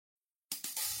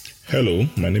Hello,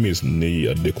 my name is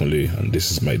Neyi Adekunle, and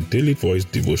this is my daily voice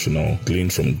devotional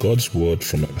gleaned from God's word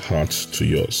from my heart to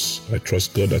yours. I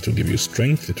trust God that will give you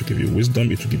strength, it will give you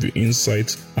wisdom, it will give you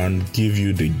insight, and give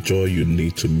you the joy you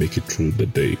need to make it through the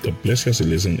day. God bless you as you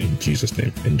listen in Jesus'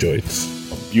 name. Enjoy it.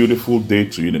 A beautiful day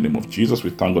to you in the name of Jesus. We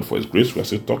thank God for His grace. We are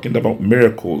still talking about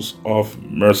miracles of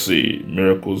mercy.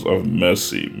 Miracles of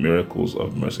mercy. Miracles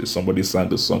of mercy. Somebody sang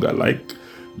the song I like.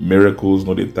 Miracles,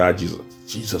 no, they tired Jesus.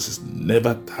 Jesus is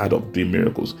never tired of doing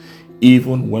miracles.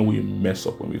 Even when we mess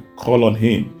up, when we call on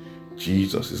Him,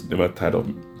 Jesus is never tired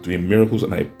of doing miracles.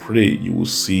 And I pray you will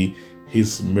see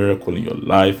His miracle in your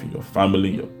life, in your family,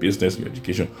 in your business, in your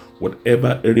education.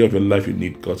 Whatever area of your life you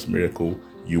need God's miracle,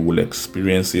 you will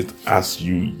experience it as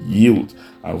you yield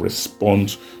and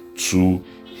respond to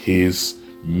His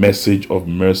message of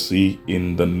mercy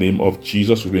in the name of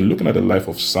Jesus. We've been looking at the life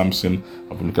of Samson.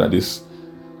 I've been looking at this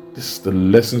is the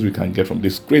lessons we can get from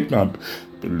this great man.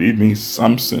 Believe me,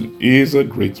 Samson is a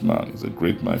great man. He's a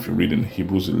great man. If you read in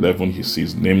Hebrews 11, he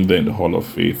sees named there in the hall of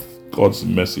faith. God's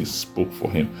mercy spoke for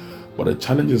him. But the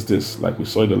challenge is this, like we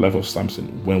saw in the life of Samson,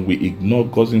 when we ignore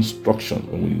God's instructions,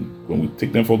 when we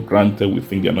take them for granted, we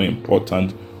think they're not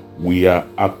important, we are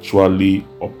actually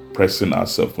oppressing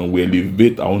ourselves. When we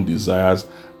elevate our own desires,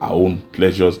 our own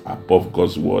pleasures above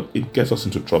God's word, it gets us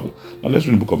into trouble. Now let's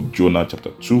read the book of Jonah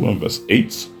chapter 2 and verse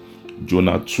 8.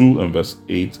 Jonah 2 and verse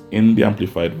 8 in the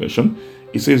Amplified Version.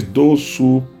 It says, those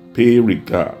who pay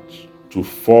regard to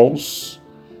false,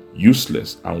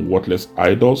 useless, and worthless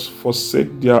idols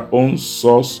forsake their own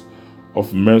source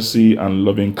of mercy and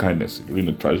loving kindness. If you read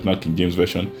the traditional King James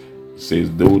Version, it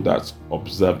says, those that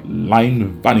observe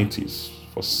lying vanities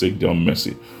forsake their own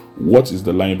mercy. What is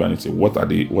the lying vanity? What's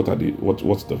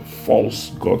the false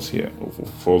gods here?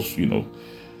 False,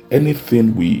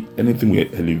 anything we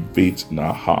elevate in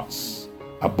our hearts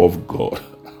above God,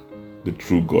 the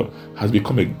true God, has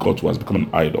become a god who has become an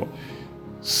idol.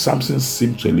 Samson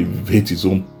seemed to elevate his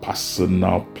own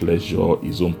personal pleasure,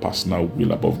 his own personal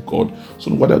will above God. So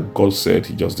no matter what God said,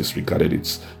 he just disregarded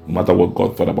it. No matter what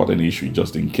God thought about any issue, he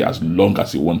just didn't care as long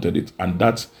as he wanted it. And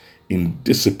that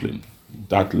indiscipline,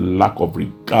 that lack of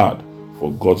regard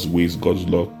for God's ways, God's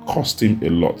law, cost him a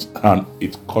lot, and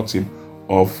it cut him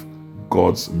off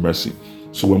God's mercy.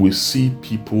 So when we see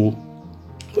people,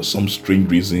 for some strange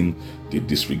reason, they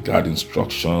disregard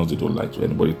instructions, they don't like to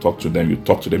anybody talk to them, you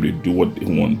talk to them, they do what they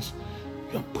want,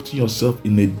 you are putting yourself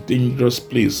in a dangerous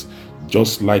place,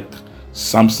 just like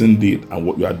Samson did. And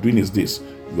what you are doing is this: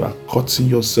 you are cutting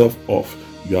yourself off,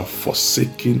 you are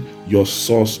forsaking your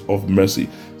source of mercy.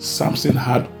 Samson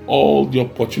had all the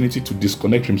opportunity to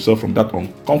disconnect himself from that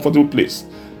uncomfortable place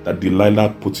that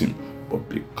Delilah put him, but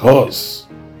because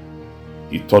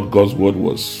he thought God's word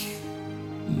was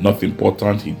not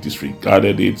important, he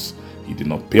disregarded it, he did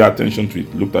not pay attention to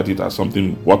it, looked at it as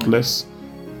something worthless.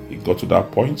 He got to that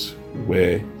point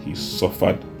where he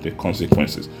suffered the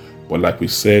consequences. But like we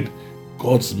said,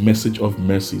 God's message of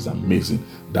mercy is amazing,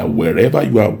 that wherever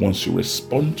you are, once you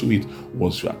respond to it,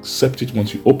 once you accept it,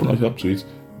 once you open up to it,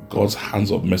 God's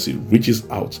hands of mercy reaches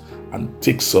out and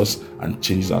takes us and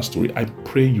changes our story. I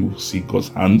pray you will see God's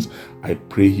hands. I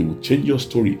pray He will change your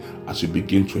story as you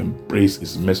begin to embrace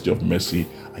His message of mercy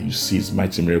and you see His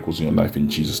mighty miracles in your life in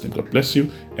Jesus' name. God bless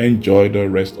you. Enjoy the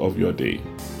rest of your day.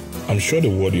 I'm sure the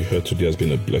word you heard today has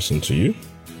been a blessing to you.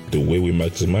 The way we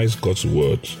maximize God's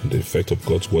word, the effect of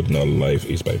God's word in our life,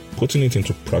 is by putting it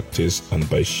into practice and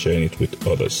by sharing it with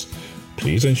others.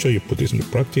 Please ensure you put this into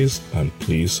practice and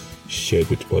please share it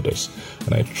with others.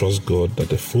 And I trust God that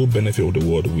the full benefit of the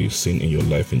word will be seen in your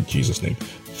life in Jesus' name.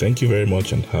 Thank you very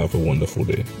much and have a wonderful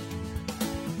day.